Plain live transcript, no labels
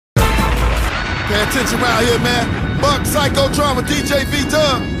Pay attention around here, man. Buk, Psychodrama, DJ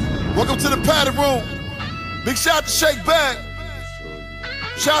V-Dub. Welcome to the padded room. Big shout out to Shake Bag.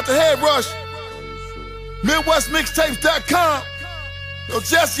 Shout out to Head Rush. MidwestMixtapes.com. Yo,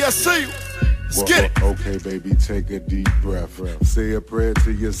 Jesse, I see you. Let's get it. Okay, baby, take a deep breath. Say a prayer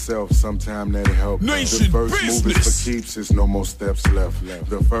to yourself, sometime that helps. Nation the first business. move is for keeps, there's no more steps left.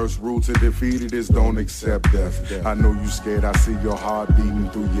 The first rule to defeat it is don't accept death. I know you scared, I see your heart beating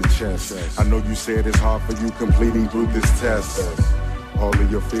through your chest. I know you said it's hard for you completing through this test. All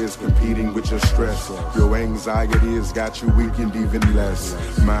of your fears competing with your stress. Your anxiety has got you weakened even less.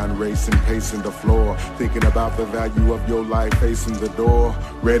 Mind racing, pacing the floor, thinking about the value of your life, facing the door,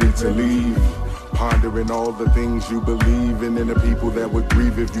 ready to leave. Pondering all the things you believe in and the people that would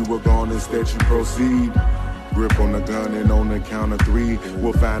grieve if you were gone. Instead you proceed. Grip on the gun and on the count of 3,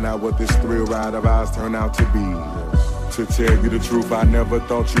 we'll find out what this thrill ride of ours turn out to be. To tell you the truth, I never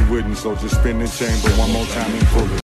thought you wouldn't, so just spin the chamber one more time and pull it.